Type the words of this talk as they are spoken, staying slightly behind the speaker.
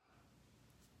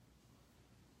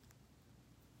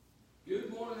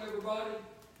morning, everybody.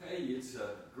 Hey, it's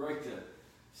great to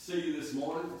see you this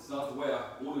morning. It's not the way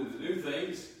I wanted to do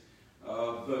things,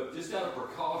 but just out of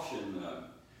precaution,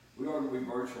 we are going to be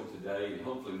virtual today, and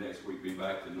hopefully next week be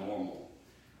back to normal.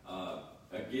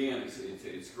 Again,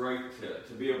 it's great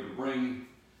to be able to bring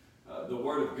the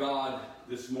Word of God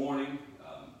this morning.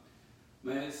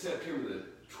 Man, it's September the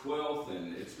 12th,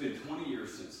 and it's been 20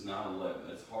 years since 9/11.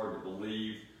 That's hard to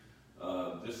believe.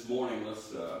 This morning,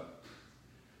 let's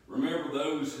remember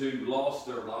those who lost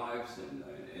their lives,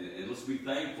 and let's be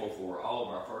thankful for all of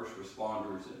our first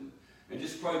responders, and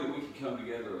just pray that we can come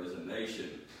together as a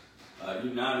nation,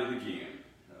 united again.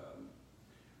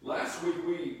 Last week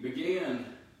we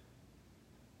began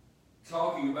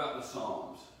talking about the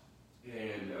Psalms,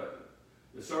 and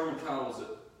the sermon title is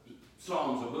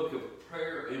Psalms, a book of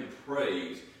prayer and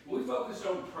praise. We focused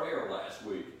on prayer last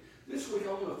week. This week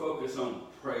I want to focus on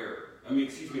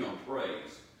on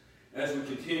praise, as we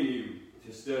continue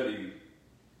to study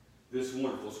this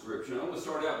wonderful scripture. I'm going to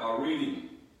start out by reading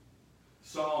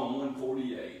Psalm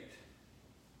 148.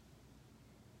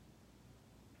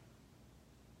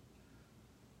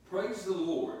 Praise the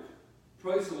Lord.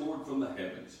 Praise the Lord from the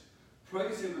heavens.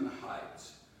 Praise him in the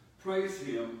heights. Praise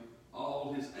him,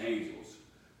 all his angels.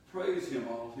 Praise him,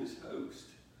 all his host.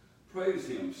 Praise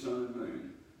him, sun and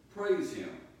moon. Praise him,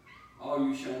 all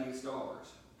you shining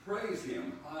stars. Praise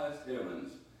him, highest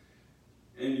heavens,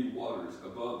 and you waters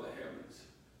above the heavens.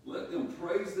 Let them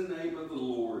praise the name of the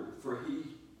Lord, for he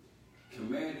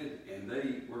commanded and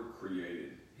they were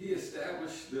created. He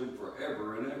established them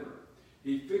forever and ever.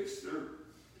 He fixed their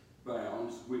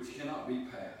bounds which cannot be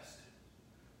passed.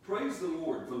 Praise the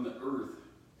Lord from the earth,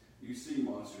 you sea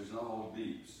monsters and all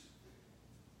deeps.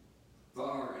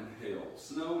 Fire and hail,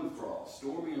 snow and frost,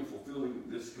 stormy and fulfilling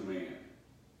this command.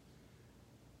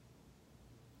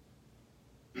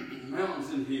 Mountains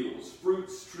and hills,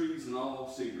 fruits, trees, and all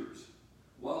cedars,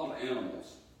 wild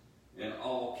animals and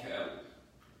all cattle,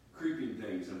 creeping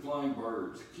things and flying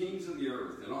birds, kings of the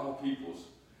earth and all peoples,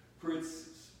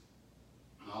 princes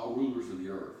and all rulers of the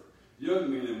earth,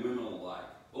 young men and women alike,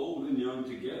 old and young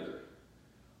together.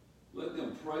 Let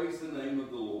them praise the name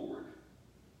of the Lord,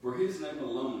 for his name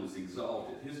alone is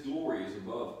exalted. His glory is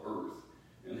above earth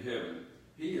and heaven.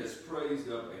 He has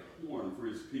praised up a horn for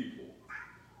his people.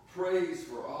 Praise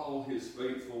for all his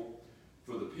faithful,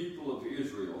 for the people of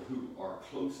Israel who are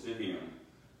close to him.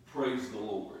 Praise the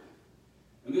Lord.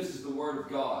 And this is the word of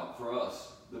God for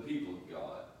us, the people of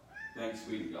God. Thanks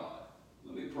be to God.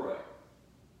 Let me pray.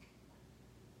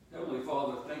 Heavenly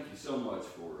Father, thank you so much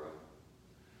for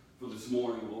this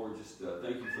morning, Lord. Just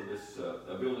thank you for this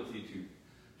ability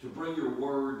to bring your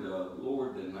word,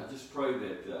 Lord. And I just pray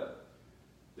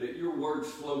that your words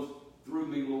flow through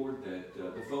me, Lord, that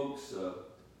the folks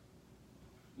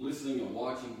listening and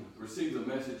watching receive the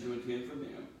message you intend for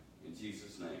them. In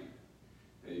Jesus' name,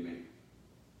 amen.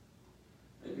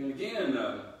 Amen.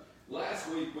 Again, last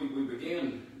week we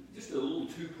began just a little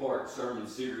two-part sermon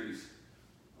series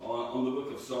on the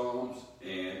book of Psalms,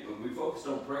 and we focused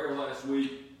on prayer last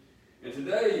week. And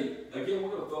today, again, we're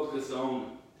going to focus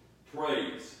on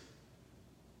praise.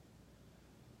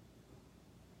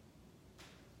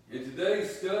 In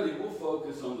today's study, we'll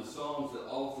focus on the Psalms that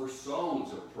offer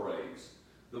songs of praise.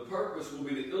 The purpose will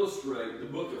be to illustrate the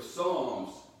book of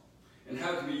Psalms and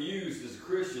how to be used as a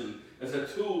Christian as a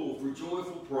tool for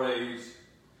joyful praise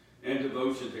and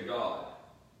devotion to God.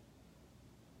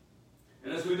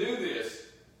 And as we do this,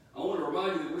 I want to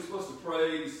remind you that we're supposed to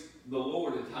praise the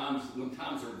Lord in times when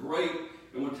times are great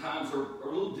and when times are a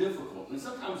little difficult. And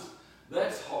sometimes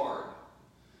that's hard.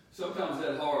 Sometimes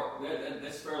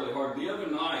that's fairly hard. The other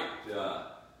night,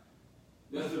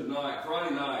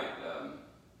 Friday night,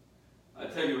 I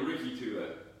taken Ricky to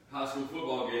a high school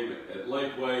football game at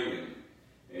Lakeway,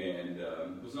 and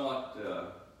it was not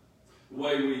the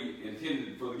way we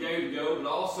intended for the game to go. But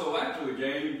also after the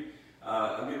game,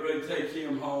 I get ready to take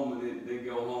him home and then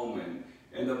go home,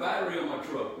 and the battery on my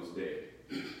truck was dead.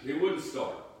 It wouldn't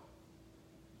start.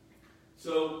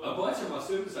 So a bunch of my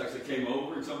students actually came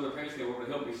over, and some of their parents came over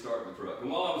to help me start the truck.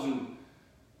 And while I was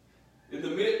in the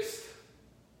midst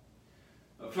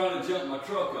of trying to jump my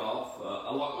truck off,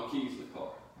 I locked my keys in the car.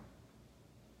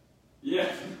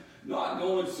 Yeah, not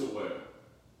going so well.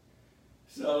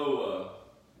 So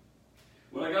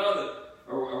when I got out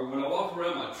when I walked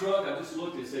around my truck, I just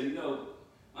looked and said,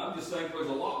 I'm just thankful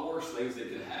there's a lot worse things that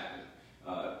can happen.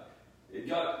 It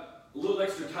got a little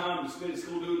extra time to spend at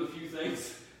school doing a few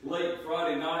things late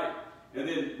Friday night, and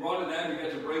then Ron and Abby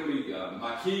got to bring me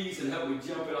my keys and help me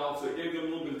jump it off, so it gave them a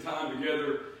little bit of time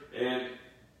together. And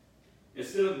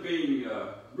instead of being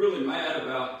really mad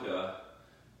about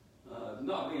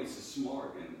not being so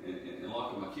smart and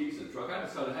locking my keys in the truck, I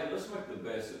decided, hey, let's make the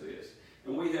best of this.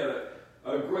 And we had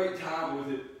a great time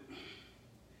with it,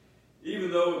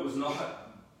 even though it was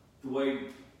not the way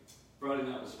Friday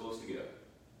night was supposed to go.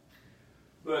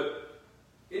 But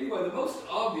anyway, the most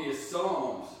obvious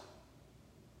psalms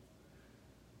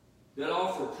that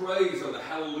offer praise are the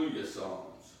Hallelujah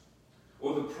Psalms,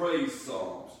 or the Praise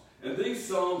Psalms. And these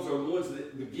psalms are the ones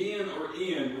that begin or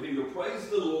end with either praise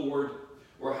the Lord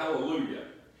or hallelujah.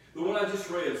 The one I just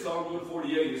read, Psalm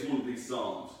 148, is one of these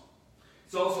psalms.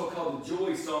 It's also called the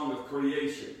Joy Song of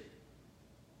Creation.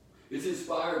 It's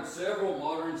inspired several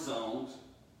modern songs.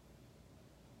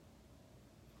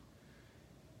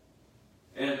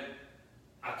 And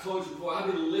I told you before,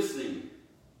 I've been listening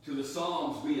to the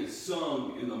psalms being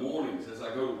sung in the mornings as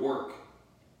I go to work.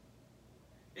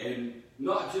 And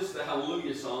not just the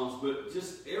Hallelujah Psalms, but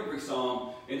just every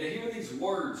psalm. And to hear these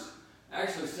words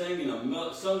actually sung in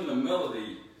a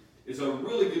melody is a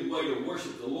really good way to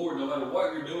worship the Lord no matter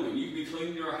what you're doing. You can be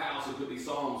cleaning your house and put these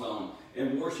psalms on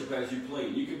and worship as you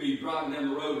clean. You could be driving down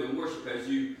the road and worship as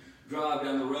you drive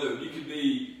down the road. You could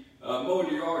be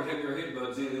mowing your yard, have your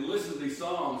headbuds in, and listen to these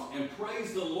psalms and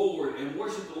praise the Lord and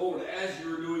worship the Lord as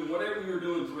you're doing whatever you're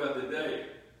doing throughout the day.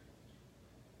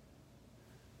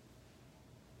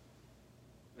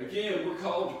 Again, we're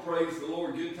called to praise the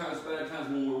Lord good times, bad times,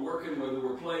 when we're working, whether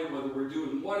we're playing, whether we're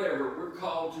doing whatever, we're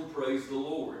called to praise the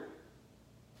Lord.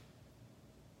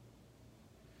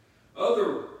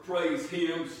 Other praise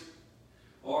hymns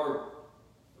are,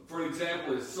 for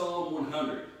example, is Psalm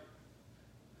 100.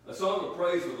 A song of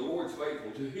praise for the Lord's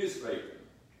faithful to his faithful.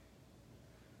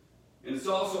 And it's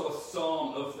also a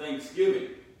psalm of thanksgiving.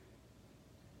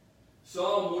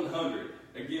 Psalm 100.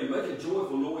 Again, make a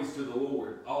joyful noise to the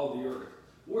Lord, all the earth.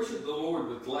 Worship the Lord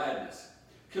with gladness.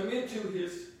 Come into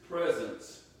his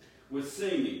presence with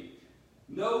singing.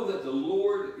 Know that the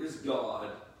Lord is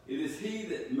God. It is he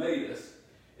that made us,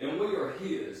 and we are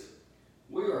his.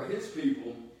 We are his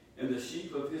people and the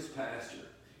sheep of his pasture.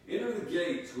 Enter the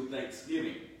gates with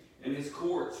thanksgiving and his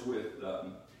courts with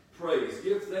praise.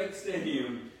 Give thanks to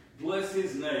him. Bless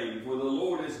his name, for the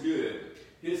Lord is good.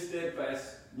 His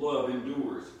steadfast love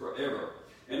endures forever,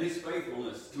 and his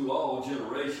faithfulness to all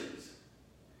generations.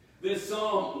 This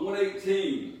Psalm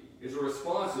 118 is a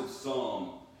responsive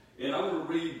psalm, and I'm going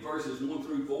to read verses 1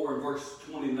 through 4 and verse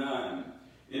 29.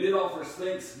 And it offers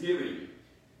thanksgiving.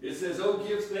 It says, "Oh,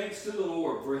 give thanks to the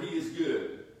Lord, for he is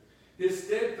good. His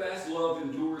steadfast love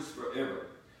endures forever.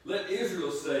 Let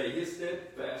Israel say, his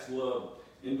steadfast love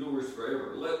endures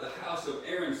forever. Let the house of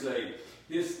Aaron say,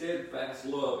 his steadfast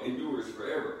love endures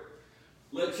forever.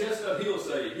 Let Chestnut Hill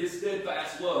say, his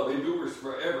steadfast love endures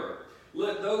forever.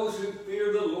 Let those who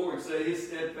fear the Lord say, his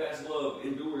steadfast love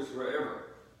endures forever.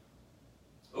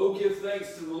 Oh, give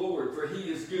thanks to the Lord, for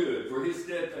he is good, for his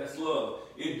steadfast love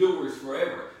endures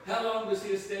forever." How long does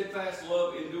his steadfast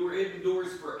love endure? It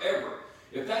endures forever.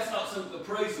 If that's not something to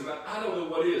praise about, I don't know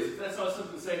what is. If that's not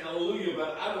something to say hallelujah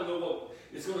about, I don't know what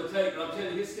it's going to take. But I'm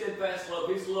telling you, his steadfast love,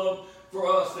 his love for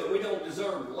us that we don't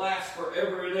deserve, lasts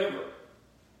forever and ever.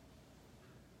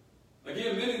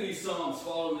 Again, many of these psalms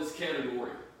fall in this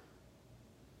category.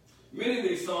 Many of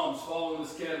these psalms fall in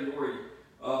this category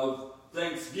of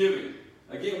thanksgiving.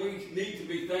 Again, we need to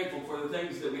be thankful for the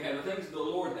things that we have, the things that the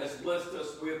Lord has blessed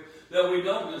us with that we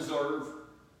don't deserve.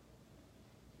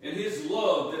 And his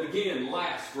love that, again,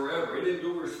 lasts forever. It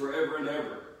endures forever and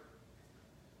ever.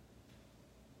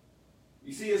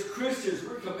 You see, as Christians,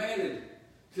 we're commanded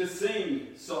to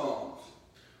sing psalms.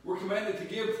 We're commanded to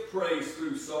give praise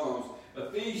through psalms.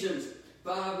 Ephesians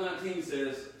 5:19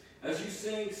 says, "As you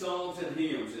sing psalms and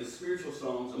hymns and spiritual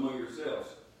songs among yourselves,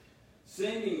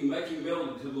 singing and making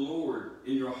melody to the Lord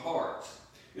in your hearts."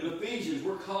 In Ephesians,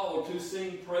 we're called to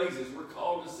sing praises. We're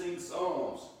called to sing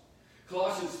psalms.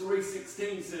 Colossians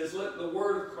 3:16 says, "Let the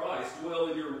word of Christ dwell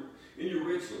in you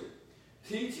richly.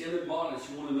 Teach and admonish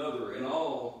one another in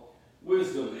all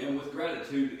wisdom and with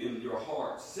gratitude in your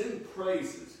hearts. Sing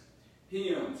praises,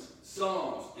 hymns,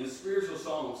 psalms, and spiritual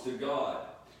songs to God."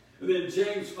 And then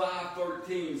James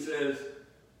 5:13 says,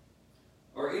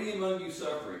 "Are any among you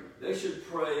suffering? They should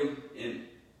pray, and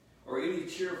are any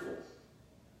cheerful?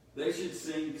 They should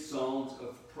sing songs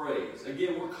of praise."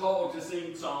 Again, we're called to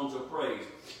sing songs of praise.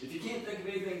 If you can't think of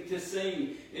anything to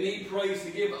sing and need praise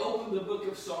to give, open the book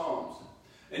of Psalms.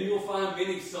 And you'll find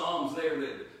many psalms there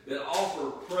that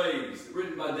offer praise,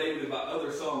 written by David and by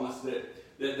other psalmists that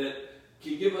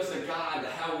can give us a guide to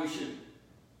how we should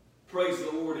praise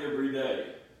the Lord every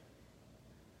day.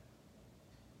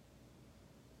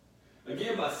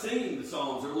 Again, by singing the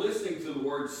psalms or listening to the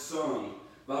words sung,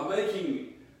 by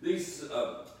making these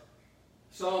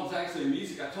Psalms actually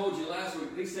music. I told you last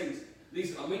week,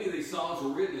 many of these songs were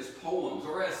written as poems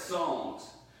or as songs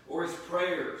or as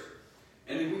prayers.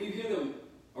 And when you hear them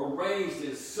arranged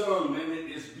and sung, man,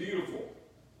 it is beautiful.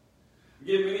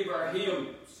 Again, many of our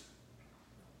hymns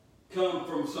come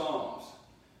from Psalms.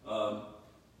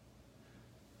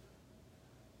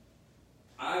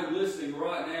 I'm listening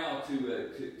right now to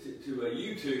a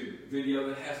YouTube video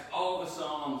that has all the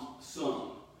Psalms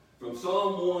sung. From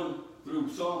Psalm 1 through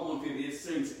Psalm 150, it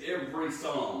sings every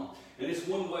psalm. And it's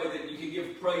one way that you can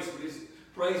give praise,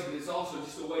 but it's also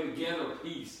just a way to gather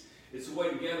peace. It's a way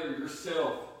to gather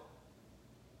yourself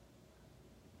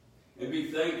and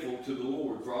be thankful to the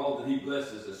Lord for all that He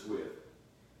blesses us with.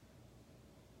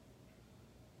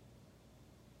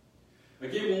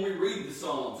 Again, when we read the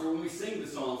Psalms or when we sing the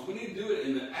Psalms, we need to do it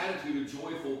in an attitude of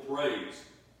joyful praise.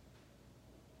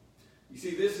 You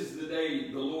see, this is the day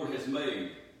the Lord has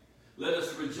made. Let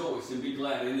us rejoice and be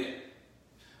glad in it.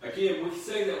 Again, we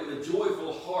say that with a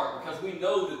joyful heart because we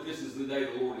know that this is the day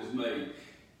the Lord has made.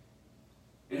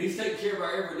 And He's taking care of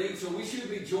our every need, so we should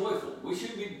be joyful. We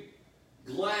should be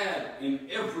glad in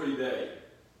every day.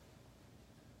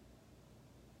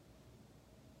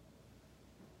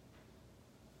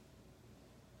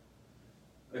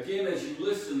 Again, as you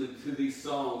listen to these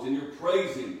songs and you're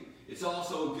praising, it's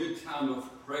also a good time of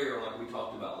prayer like we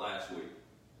talked about last week.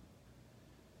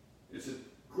 It's a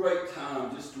great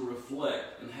time just to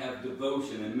reflect and have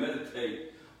devotion and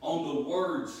meditate on the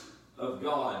words of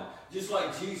God. Just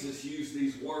like Jesus used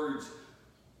these words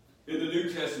in the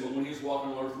New Testament when He was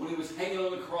walking on earth. When He was hanging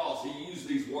on the cross, He used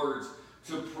these words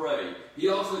to pray. He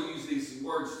also used these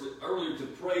words earlier to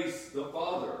praise the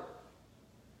Father.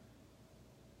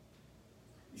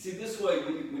 You see, this way,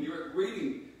 when you're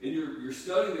reading and you're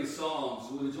studying these Psalms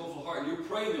with a joyful heart, and you're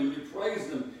praying them, and you praise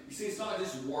them, you see, it's not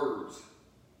just words.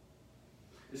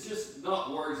 It's just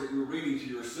not words that you're reading to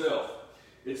yourself.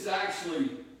 It's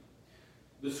actually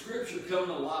the Scripture coming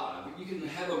alive. You can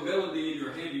have a melody in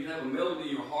your head, you can have a melody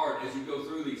in your heart as you go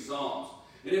through these Psalms.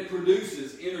 And it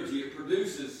produces energy, it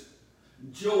produces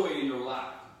joy in your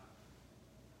life.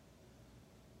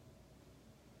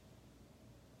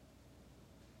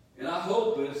 And I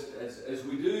hope as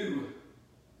we do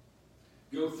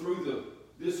go through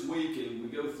this week and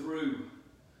we go through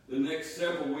the next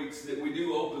several weeks that we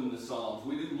do open the Psalms.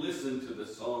 We do listen to the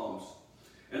Psalms.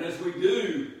 And as we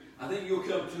do, I think you'll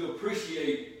come to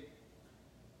appreciate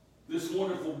this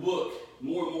wonderful book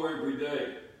more and more every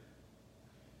day.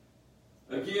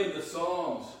 Again, the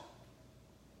Psalms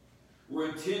were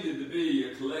intended to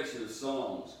be a collection of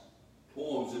songs,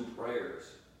 poems, and prayers,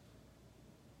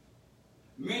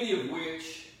 many of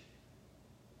which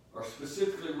are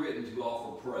specifically written to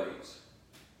offer praise.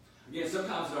 Again,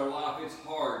 sometimes in our life it's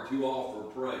hard to offer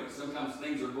praise. Sometimes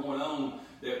things are going on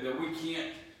that we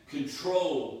can't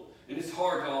control, and it's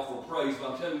hard to offer praise.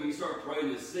 But I'm telling you, when you start praying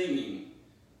and singing,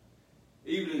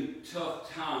 even in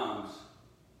tough times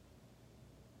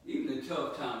we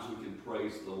can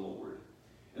praise the Lord.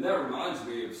 And that reminds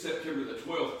me of September the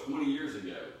 12th, 20 years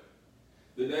ago.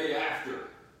 The day after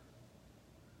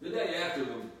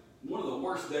one of the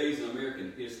worst days in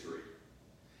American history.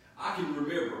 I can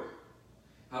remember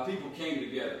how people came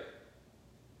together.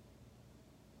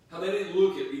 How they didn't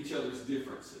look at each other's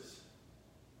differences.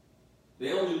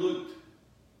 They only looked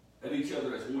at each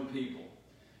other as one people.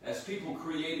 As people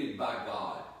created by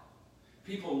God.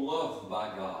 People loved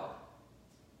by God.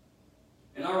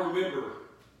 And I remember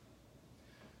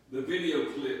the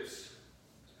video clips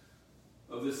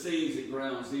of the scenes at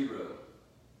Ground Zero.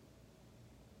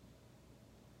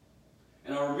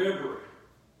 And I remember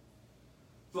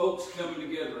folks coming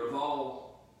together of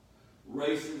all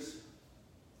races,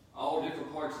 all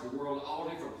different parts of the world, all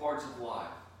different parts of life.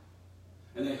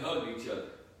 And they hugged each other.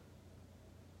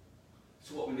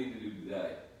 That's what we need to do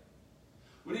today.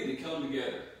 We need to come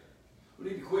together.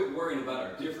 We need to quit worrying about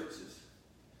our differences.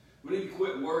 We need to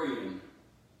quit worrying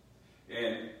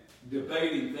and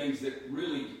debating things that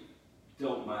really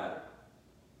don't matter.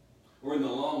 Or in the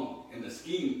long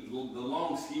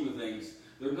scheme of things,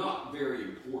 they're not very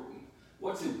important.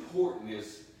 What's important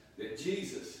is that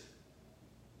Jesus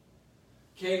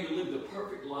came to live the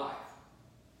perfect life.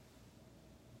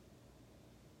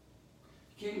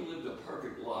 He came to live the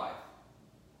perfect life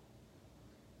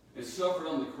and suffered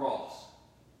on the cross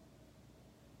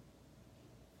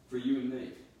for you and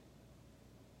me.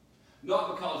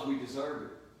 Not because we deserve it,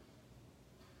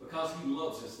 because He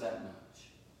loves us that much.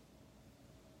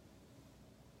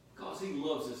 Because He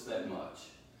loves us that much.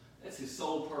 That's His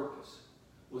sole purpose,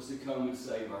 was to come and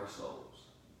save our souls.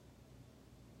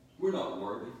 We're not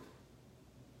worthy.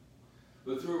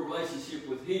 But through a relationship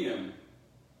with Him,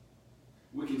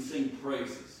 we can sing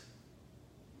praises.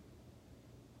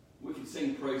 We can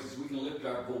sing praises. We can lift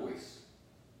our voice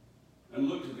and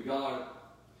look to the God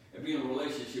and be in a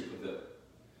relationship with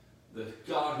the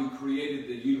God who created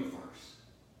the universe,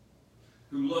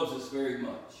 who loves us very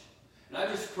much. And I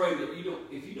just pray that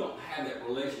if you don't have that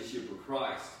relationship with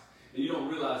Christ, and you don't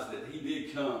realize that he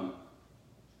did come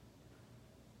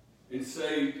and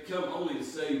come only to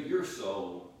save your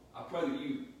soul, I pray that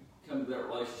you come to that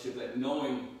relationship, that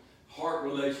knowing heart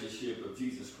relationship of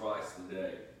Jesus Christ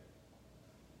today.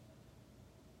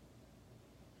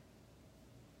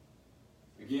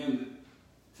 Again,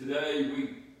 today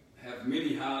we have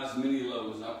many highs, many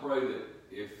lows, and I pray that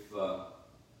if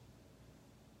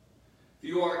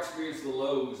you are experiencing the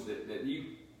lows, that you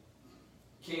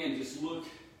can just look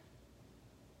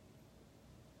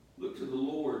to the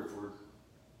Lord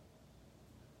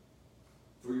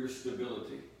for your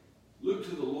stability. Look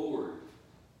to the Lord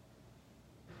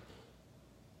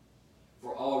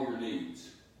for all your needs.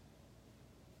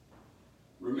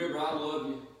 Remember, I love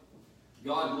you.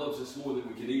 God loves us more than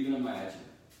we can even imagine.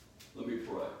 Let me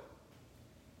pray.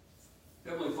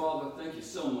 Heavenly Father, thank you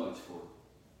so much for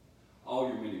all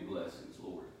your many blessings,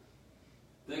 Lord.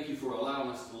 Thank you for allowing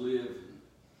us to live in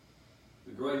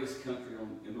the greatest country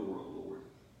in the world, Lord.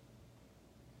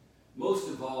 Most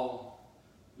of all,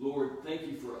 Lord, thank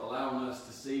you for allowing us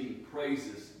to sing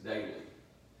praises daily.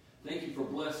 Thank you for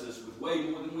blessing us with way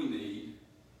more than we need.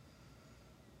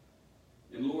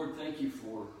 And Lord, thank you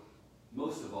for,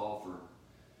 most of all, for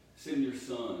sending your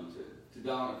Son to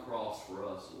die on a cross for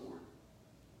us, Lord.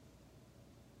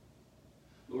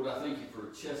 Lord, I thank you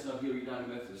for Chestnut Hill United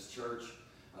Methodist Church.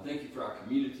 I thank you for our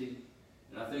community.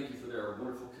 And I thank you for their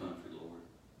wonderful country, Lord.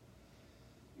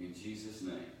 In Jesus'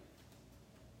 name,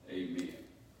 amen.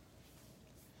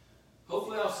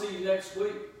 Hopefully I'll see you next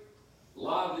week,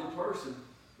 live in person.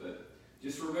 But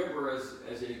just remember,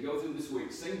 as you go through this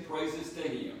week, sing praises to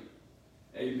him.